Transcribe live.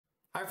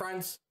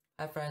friends.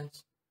 Hi,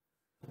 friends.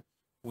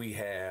 We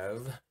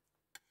have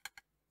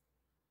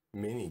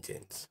mini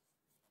tins.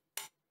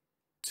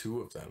 2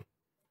 of them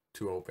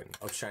to open.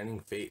 Of Shining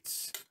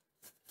Fates.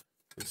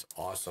 It's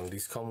awesome.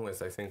 These come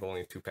with, I think,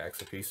 only 2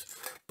 packs apiece.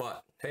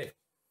 But, hey.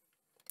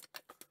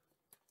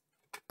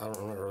 I'm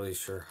not really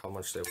sure how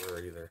much they were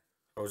either.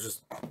 I was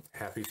just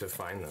happy to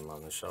find them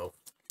on the shelf.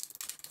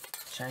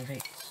 Shining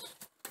Fates.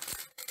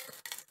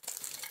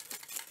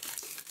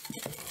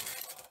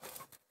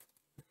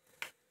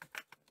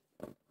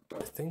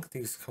 I think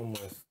these come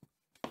with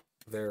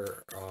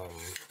their,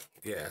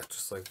 yeah,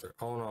 just like their,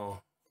 oh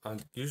no.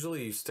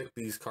 Usually you stick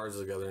these cards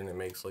together and it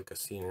makes like a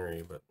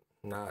scenery, but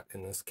not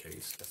in this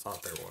case. I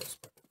thought there was,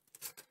 but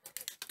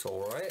it's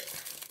alright.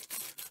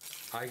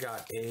 I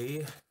got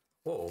a,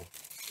 whoa,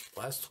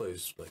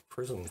 Blastoise like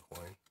prism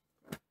coin.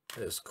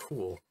 That is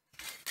cool.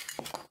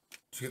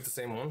 Did you get the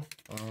same one?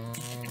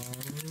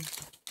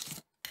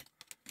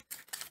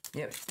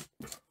 Yep.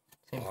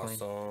 Same awesome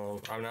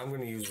coin. I'm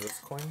going to use this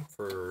coin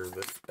for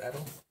this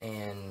battle.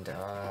 And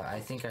I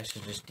think I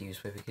should just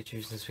use my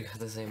Pikachu since we got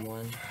the same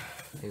one.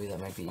 Maybe that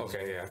might be easier.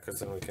 Okay, yeah, because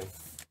then we can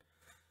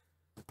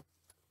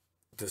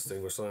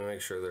distinguish. Let me make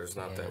sure there's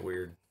not that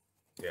weird.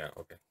 Yeah,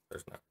 okay,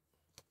 there's not.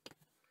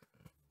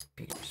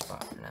 Pick your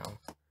spot for now.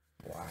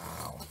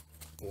 Wow.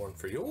 One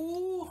for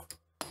you.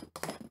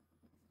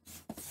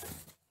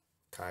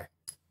 Kai.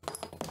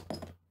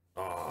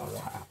 Oh,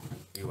 wow.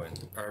 You win.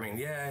 Or, I mean,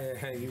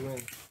 yeah, you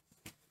win.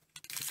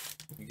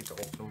 You get to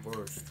open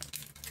first.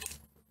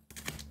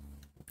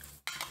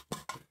 I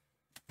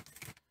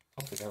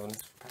don't think I have an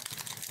extra pack.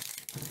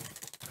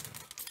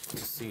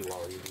 Let's see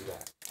while you do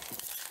that.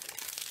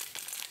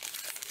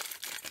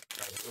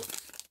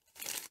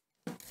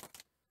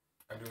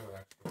 I do have an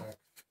extra pack.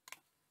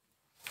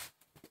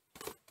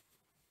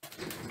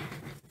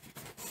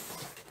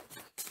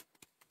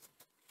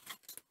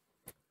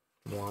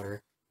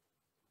 Water.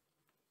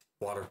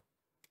 Water.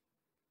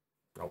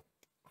 Nope.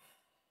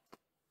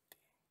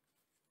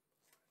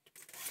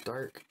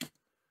 Dark.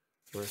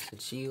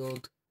 Rusted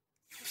Shield.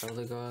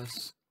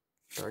 Eldegoss.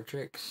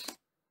 Dartrix.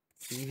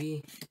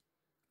 Eevee.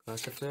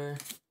 Gossifleur.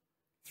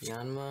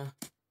 Yanma.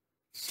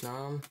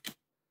 Snom.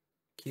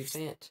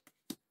 Cufant.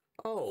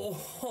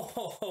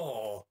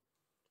 Oh!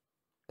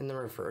 In the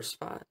reverse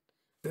spot?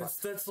 That's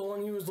the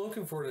one you was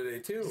looking for today,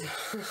 too.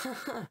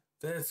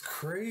 That's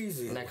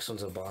crazy. Next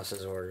one's a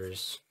boss's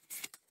orders.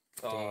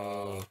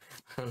 Oh.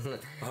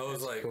 I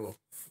was like, cool.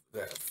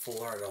 That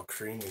full art El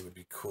Creamy would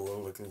be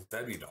cool.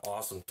 That'd be an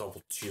awesome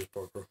double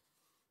cheeseburger.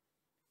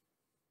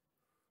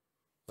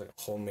 Like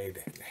a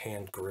homemade,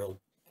 hand-grilled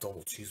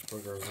double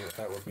cheeseburger is what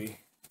that would be.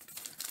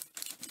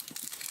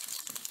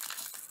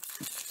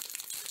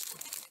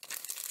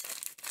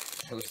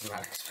 I was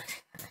not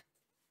expecting that.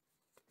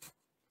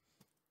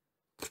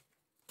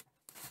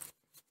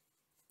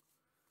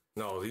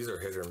 No, these are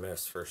hit or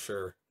miss for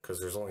sure, because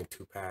there's only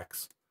 2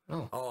 packs.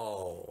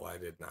 Oh, I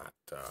did not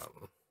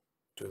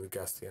do the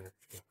guess the energy.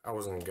 I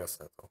wasn't gonna guess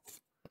that though.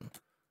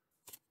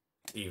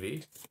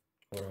 Eevee,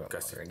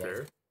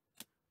 Gossifleur,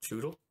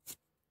 Choodle,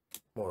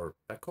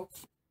 Morpeko,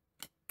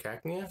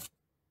 Cacnea,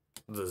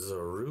 the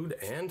Zarude,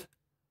 and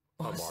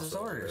Boss's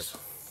orders.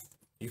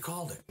 You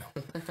called it.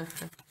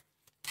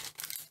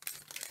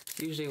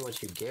 Usually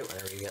what you get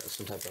whenever you get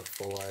some type of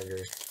full art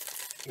or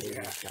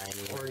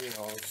shiny or you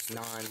know,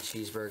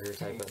 non-cheeseburger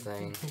type of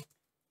thing.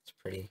 It's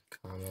pretty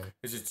common.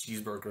 It's a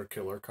cheeseburger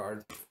killer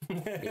card.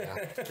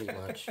 Yeah, pretty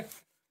much.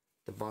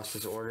 The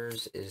boss's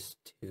orders is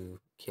to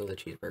kill the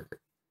cheeseburger.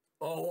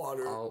 Oh,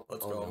 water.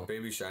 Let's go. No.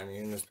 Baby shiny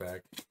in this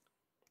pack.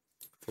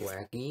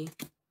 Thwackey,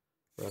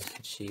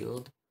 Rusted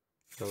Shield,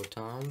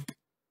 Rotom,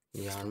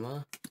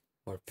 Yanma,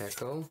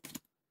 Morpeko,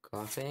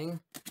 Koffing,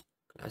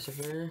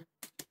 Gossifleur,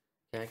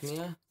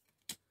 Cacnea,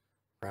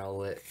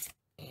 Rowlet,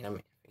 and a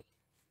Manphy.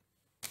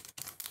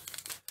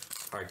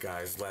 Alright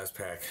guys, last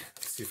pack.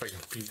 Let's see if I can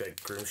beat that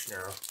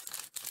Grimmsnarl.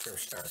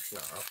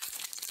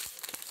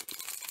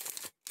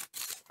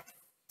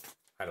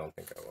 I don't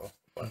think I will,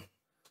 but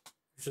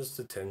it's just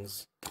the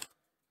tins.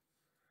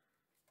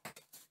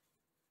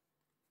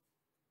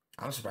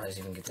 I'm surprised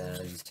you even get that out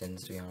of these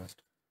tins, to be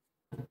honest.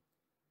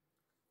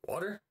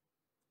 Water?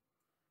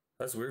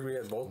 That's weird, we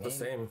had both the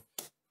same.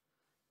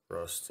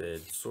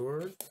 Rusted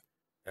Sword,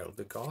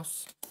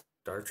 Eldegoss,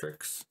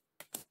 Dartrix,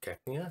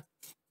 Cacnea,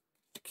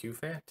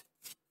 Cufant,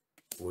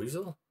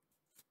 Weasel,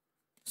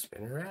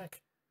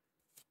 Spinarak,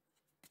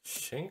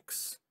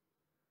 Shinx,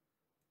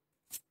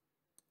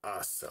 a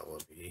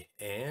Celibi,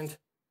 and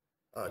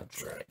a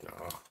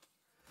Dreadnought.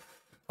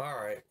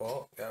 Alright,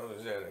 well, that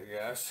was it, I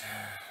guess.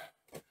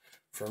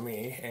 For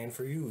me and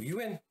for you. You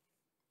win.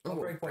 Oh,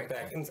 breakpoint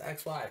back. And it's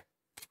XY.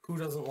 Who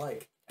doesn't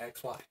like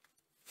XY?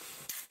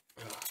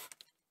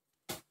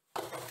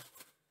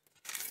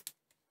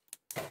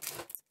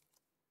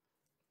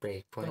 Breakpoint.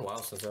 It's been a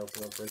while since I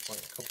opened up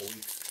Breakpoint. A couple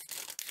weeks.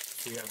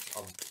 We have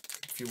a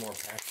few more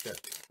packs that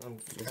I'm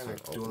kind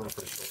of doing them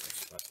for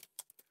shorts, but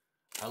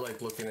I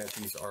like looking at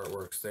these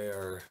artworks. They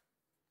are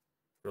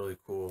really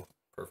cool.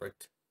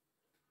 Perfect.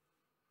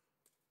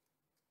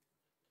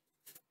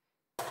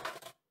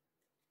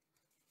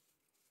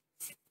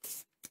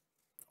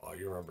 Oh,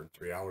 you remembered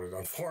 3. I would have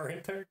done 4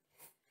 right there.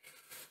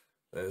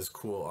 That is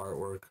cool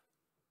artwork.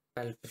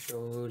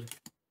 Episode.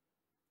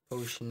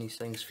 Potion, these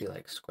things feel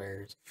like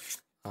squares.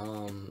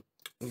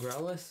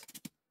 Growlithe,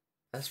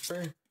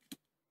 Esper,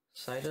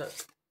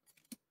 Psyduck,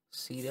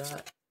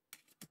 Seedot,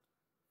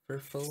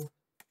 Furfo.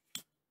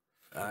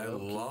 I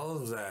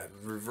love that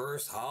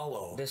reverse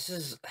hollow. This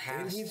is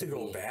they need to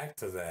go back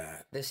to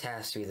that. This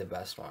has to be the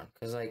best one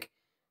because, like,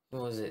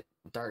 what was it?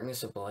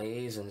 Darkness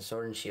Ablaze and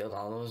Sword and Shield.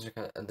 All those are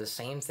kind of the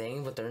same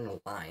thing, but they're in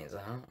the lines.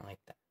 I don't like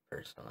that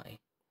personally.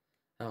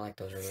 I don't like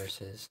those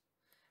reverses.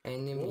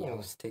 And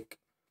the stick.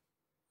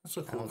 That's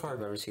a cool card.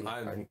 I've ever seen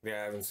that card.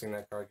 Yeah, I haven't seen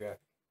that card yet.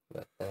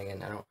 But then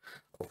again, I don't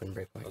open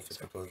Breakpoint. That's what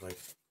people are like.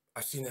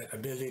 I've seen that a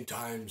million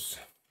times.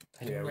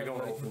 Yeah, we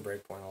don't open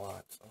Breakpoint a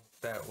lot. So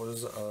that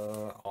was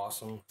an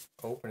awesome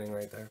opening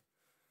right there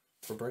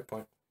for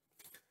Breakpoint.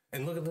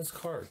 And look at this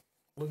card.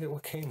 Look at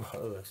what came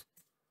out of this.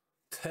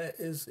 That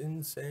is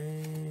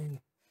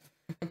insane.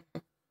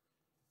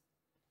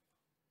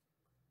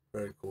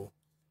 Very cool.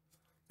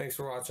 Thanks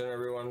for watching,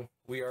 everyone.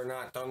 We are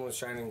not done with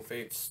Shining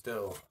Fates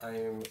still. I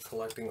am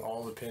collecting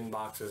all the pin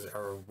boxes,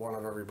 or one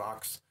of every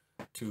box,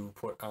 to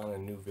put on a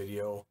new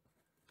video.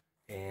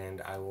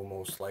 And I will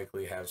most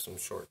likely have some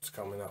shorts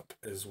coming up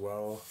as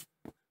well.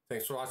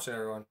 Thanks for watching,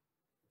 everyone.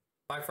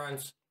 Bye,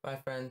 friends. Bye,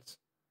 friends.